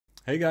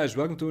Hey guys,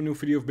 welcome to a new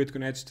video of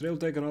Bitcoin Edge. Today we'll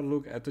take another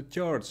look at the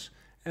charts.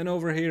 And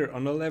over here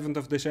on the 11th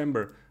of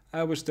December,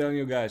 I was telling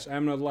you guys,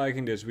 I'm not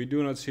liking this. We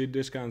do not see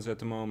discounts at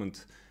the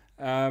moment.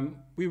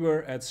 We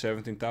were at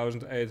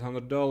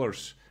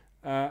 $17,800.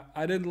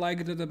 I didn't like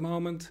it at the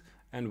moment.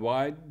 And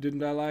why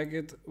didn't I like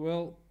it?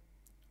 Well,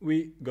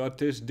 we got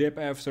this dip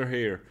after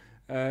here.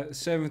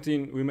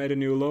 17, we made a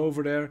new low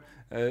over there,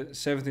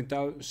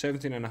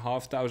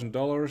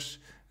 $17,500.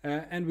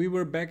 And we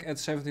were back at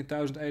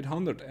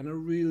 17,800 and a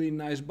really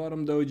nice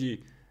bottom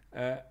doji.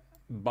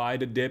 Buy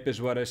the dip is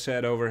what I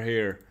said over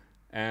here.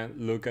 And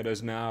look at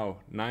us now,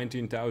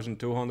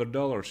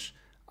 $19,200.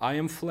 I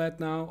am flat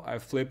now. I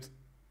flipped,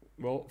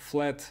 well,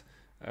 flat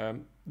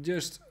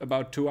just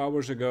about 2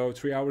 hours ago,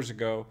 3 hours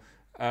ago.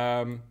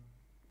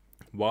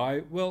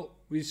 Why? Well,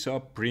 we saw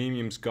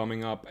premiums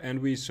coming up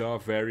and we saw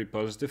very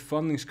positive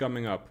fundings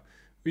coming up.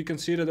 We can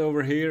see that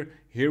over here.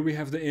 Here we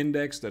have the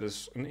index, that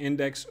is an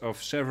index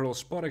of several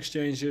spot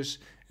exchanges,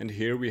 and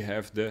here we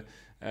have the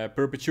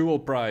perpetual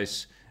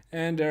price.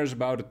 And there's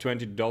about a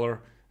 $20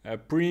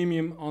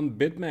 premium on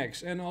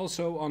Bitmex and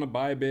also on a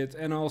Bybit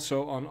and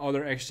also on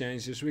other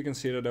exchanges. We can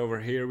see that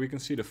over here. We can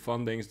see the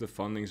fundings. The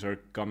fundings are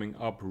coming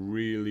up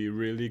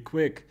really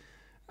quick.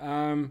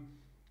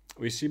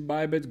 We see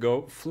Bybit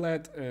go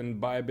flat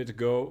and Bybit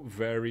go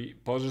very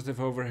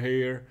positive over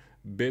here.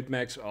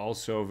 Bitmex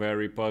also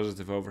very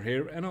positive over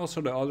here, and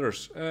also the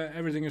others.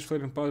 Everything is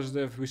flipping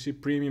positive. We see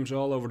premiums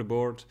all over the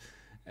board,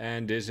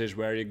 and this is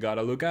where you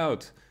gotta look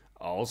out.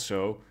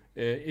 Also,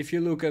 if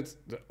you look at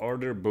the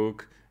order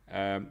book,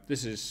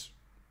 this is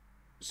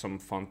some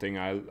fun thing.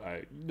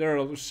 There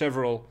are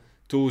several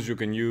tools you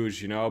can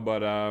use, you know,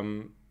 but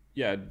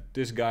yeah,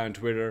 this guy on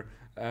Twitter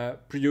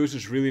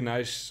produces really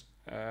nice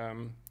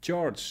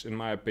charts, in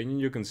my opinion.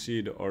 You can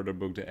see the order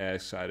book, the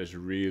ask side is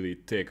really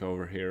thick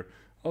over here.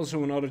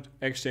 Also on other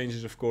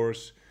exchanges, of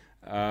course,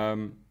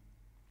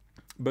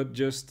 but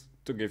just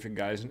to give you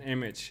guys an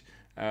image,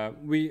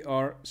 we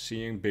are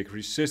seeing big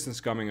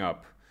resistance coming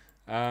up.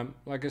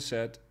 Like I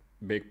said,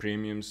 big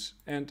premiums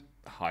and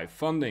high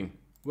funding.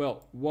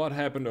 Well, what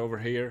happened over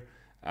here?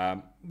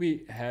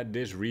 We had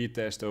this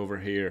retest over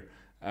here.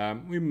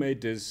 We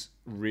made this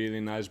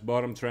really nice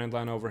bottom trend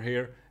line over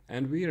here,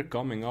 and we are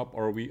coming up,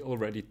 or we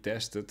already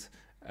tested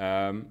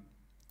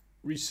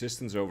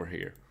resistance over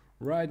here.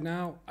 Right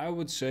now, I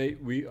would say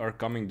we are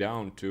coming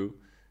down to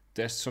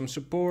test some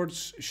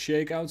supports,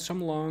 shake out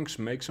some longs,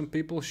 make some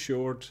people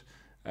short.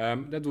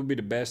 That would be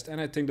the best, and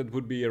I think that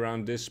would be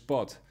around this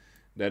spot.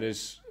 That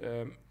is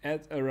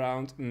at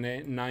around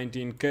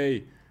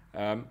 19k.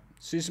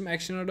 See some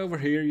action out over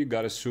here. You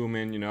gotta zoom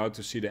in, you know,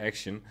 to see the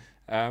action.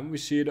 We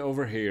see it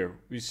over here.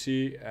 We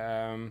see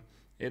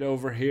it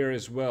over here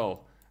as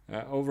well.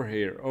 Over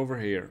here, a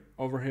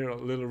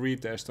little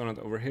retest on it.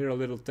 Over here, a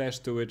little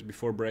test to it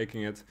before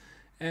breaking it.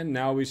 And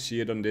now we see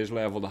it on this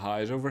level, the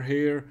highs over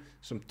here,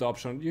 some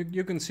tops on,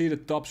 you can see the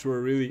tops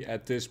were really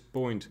at this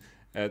point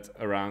at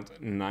around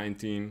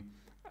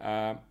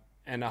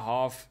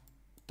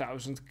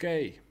 19,500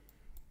 K.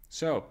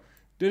 So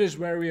this is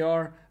where we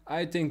are.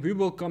 I think we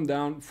will come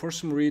down for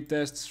some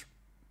retests,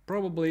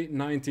 probably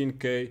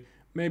 19k,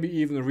 maybe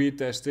even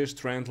retest this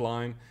trend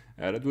line.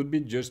 That would be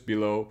just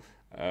below,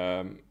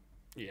 yeah,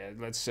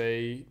 let's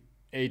say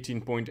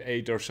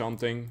 18.8 or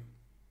something.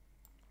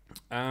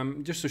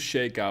 Just to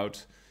shake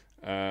out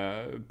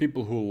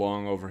people who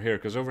long over here,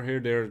 because over here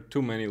there are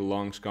too many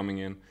longs coming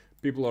in.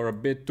 People are a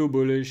bit too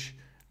bullish.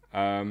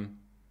 I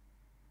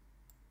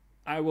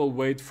will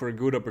wait for a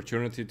good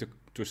opportunity to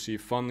see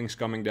fundings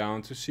coming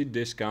down, to see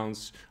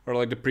discounts or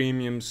like the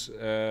premiums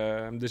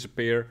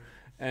disappear.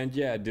 And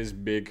yeah, this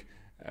big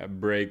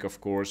break, of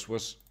course,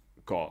 was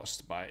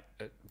caused by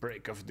a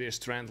break of this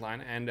trend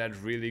line and that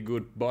really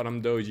good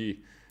bottom doji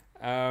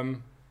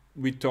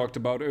we talked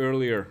about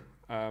earlier.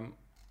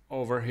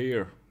 Over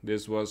here,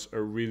 this was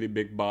a really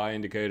big buy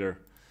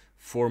indicator.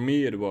 For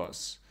me it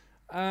was.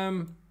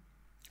 I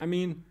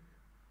mean,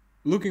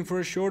 looking for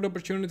a short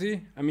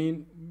opportunity, I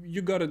mean,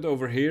 you got it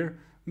over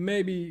here.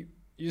 Maybe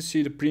you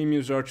see the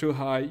premiums are too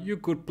high. You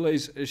could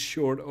place a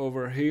short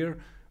over here,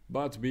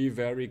 but be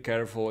very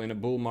careful in a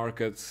bull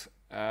market.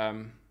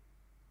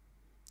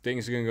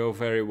 Things can go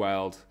very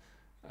wild.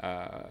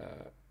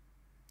 A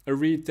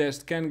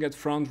retest can get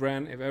front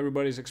ran. If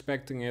everybody's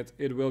expecting it,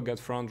 it will get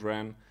front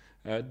ran.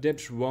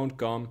 Dips won't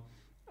come.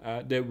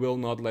 They will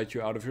not let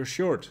you out of your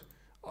short.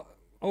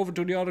 Over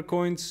to the other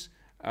coins.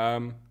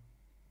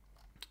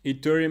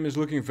 Ethereum is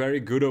looking very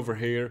good over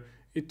here.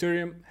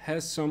 Ethereum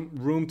has some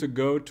room to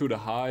go to the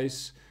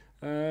highs.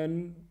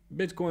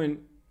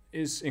 Bitcoin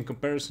is in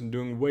comparison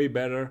doing way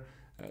better.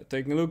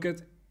 Taking a look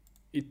at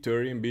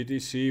Ethereum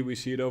BTC, we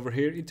see it over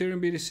here.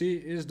 Ethereum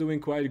BTC is doing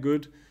quite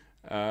good.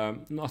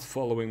 Not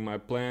following my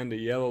plan, the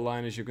yellow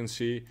line as you can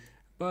see.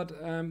 But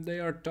they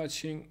are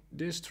touching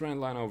this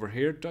trend line over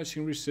here,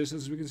 touching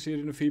resistance. We can see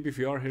it in the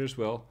VPVR here as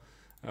well.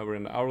 We're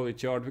in the hourly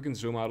chart. We can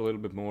zoom out a little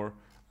bit more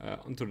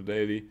onto the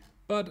daily.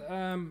 But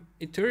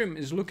Ethereum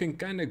is looking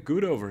kind of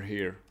good over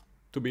here,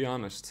 to be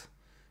honest.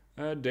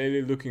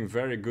 Daily looking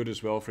very good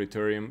as well for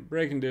Ethereum.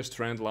 Breaking this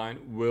trend line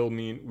will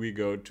mean we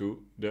go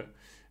to the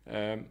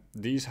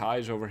these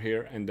highs over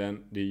here and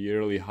then the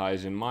yearly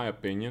highs in my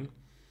opinion.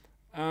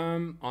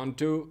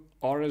 Onto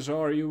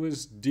RSR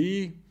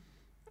USD.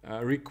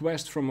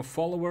 Request from a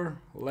follower.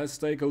 Let's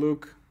take a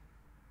look.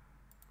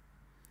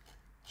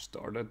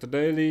 Start at the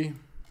daily.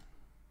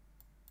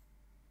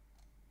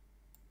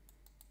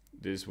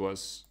 This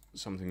was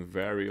something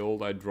very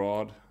old I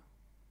drawed.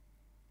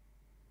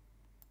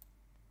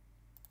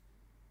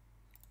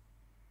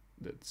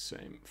 That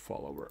same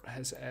follower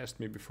has asked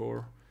me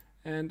before,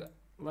 and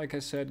like I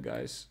said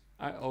guys,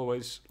 I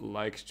always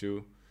like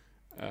to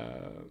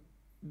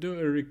do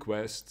a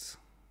request.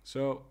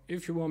 So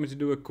if you want me to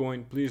do a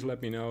coin, please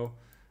let me know.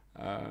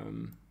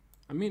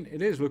 I mean,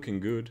 it is looking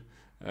good.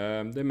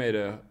 They made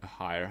a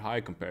higher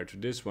high compared to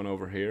this one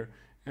over here,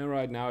 and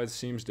right now it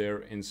seems they're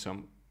in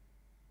some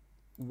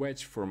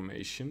wedge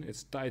formation.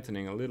 It's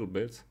tightening a little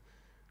bit.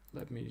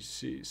 Let me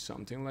see,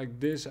 something like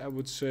this I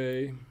would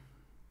say.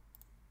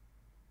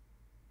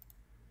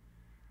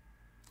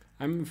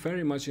 I'm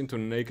very much into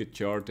naked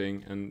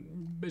charting and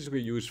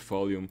basically use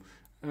volume.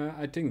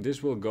 I think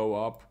this will go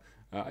up.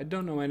 I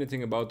don't know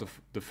anything about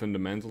the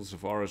fundamentals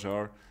of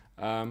RSR,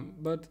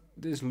 but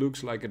this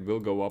looks like it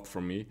will go up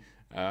for me.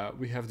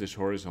 We have this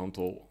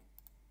horizontal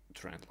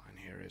trend line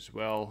here as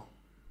well.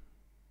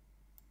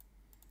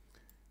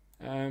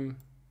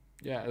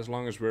 Yeah, as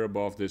long as we're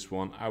above this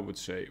one, I would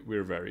say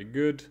we're very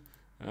good.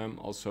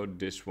 Also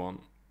this one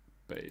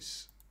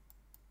pays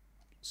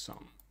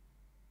some.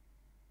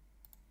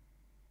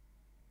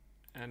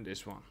 And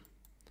this one.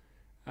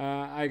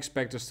 I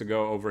expect us to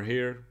go over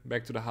here,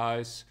 back to the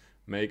highs,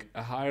 make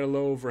a higher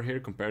low over here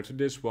compared to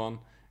this one,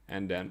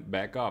 and then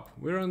back up.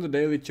 We're on the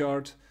daily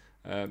chart,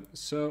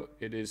 so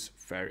it is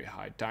very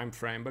high time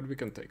frame, but we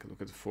can take a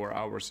look at the 4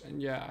 hours,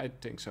 and yeah, I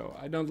think so.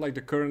 I don't like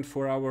the current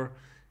 4-hour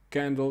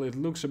candle. It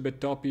looks a bit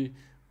toppy,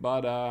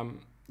 but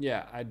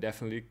yeah, I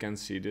definitely can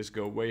see this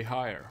go way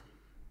higher.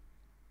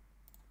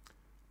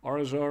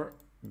 RSR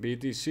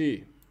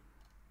BTC.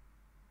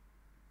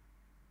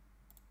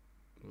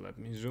 Let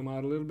me zoom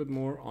out a little bit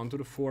more onto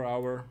the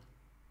 4-hour.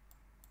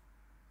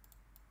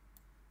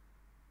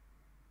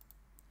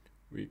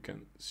 We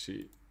can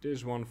see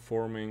this one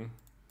forming.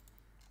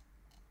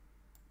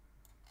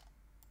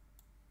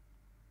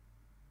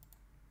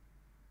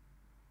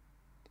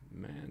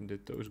 Man,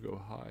 did those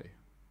go high.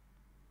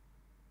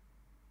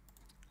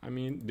 I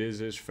mean,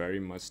 this is very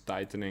much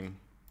tightening.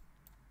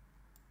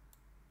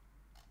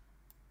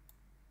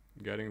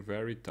 Getting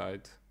very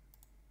tight.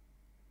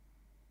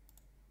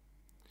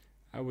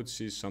 I would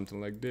see something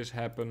like this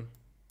happen.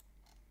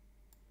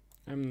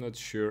 I'm not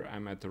sure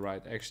I'm at the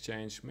right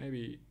exchange.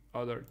 Maybe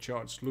other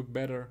charts look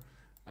better.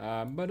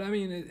 But I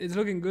mean, it's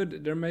looking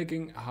good. They're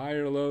making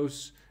higher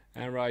lows.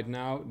 And right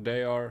now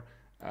they are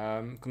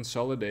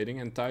consolidating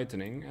and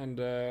tightening. And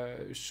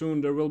soon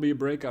there will be a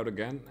breakout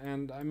again.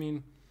 And I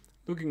mean,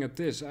 looking at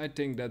this, I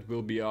think that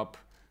will be up.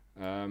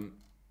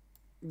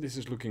 This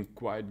is looking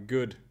quite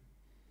good.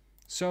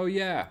 So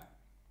yeah,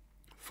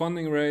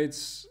 funding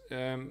rates.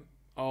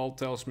 All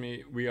tells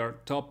me we are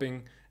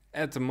topping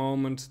at the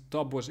moment.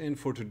 Top was in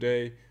for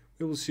today.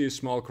 We will see a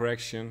small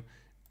correction.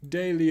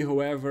 Daily,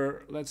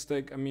 however,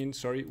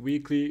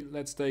 weekly.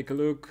 Let's take a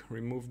look.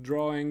 Remove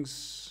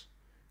drawings.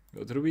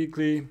 Go to the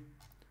weekly.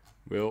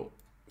 We'll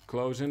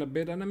close in a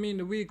bit. And I mean,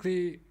 the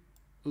weekly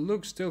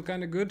looks still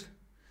kind of good.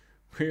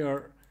 We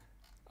are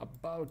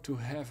about to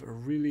have a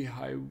really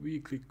high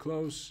weekly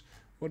close.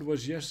 What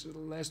was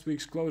last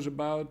week's close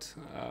about?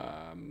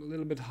 A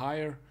little bit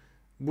higher.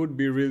 Would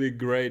be really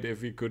great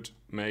if we could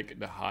make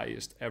the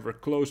highest ever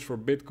close for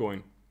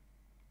Bitcoin.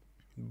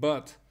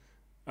 But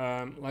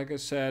like I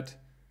said,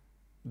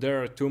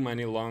 there are too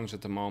many longs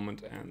at the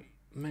moment and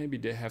maybe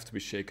they have to be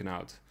shaken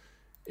out.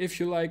 If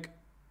you like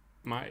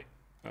my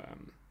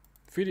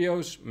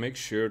videos, make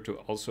sure to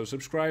also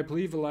subscribe,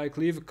 leave a like,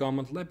 leave a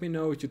comment, let me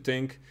know what you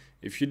think.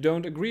 If you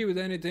don't agree with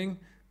anything,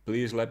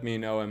 please let me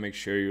know and make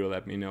sure you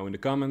let me know in the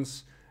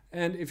comments.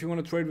 And if you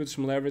want to trade with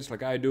some leverage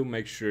like I do,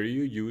 make sure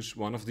you use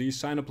one of these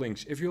sign up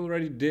links. If you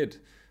already did,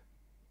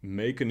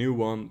 make a new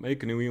one,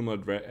 make a new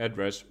email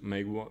address,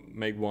 make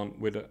one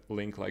with a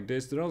link like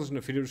this. They're also in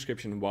the video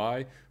description.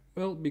 Why?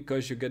 Well,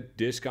 because you get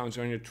discounts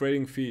on your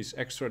trading fees,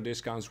 extra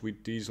discounts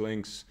with these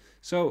links.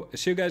 So,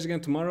 see you guys again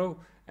tomorrow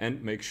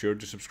and make sure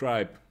to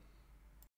subscribe.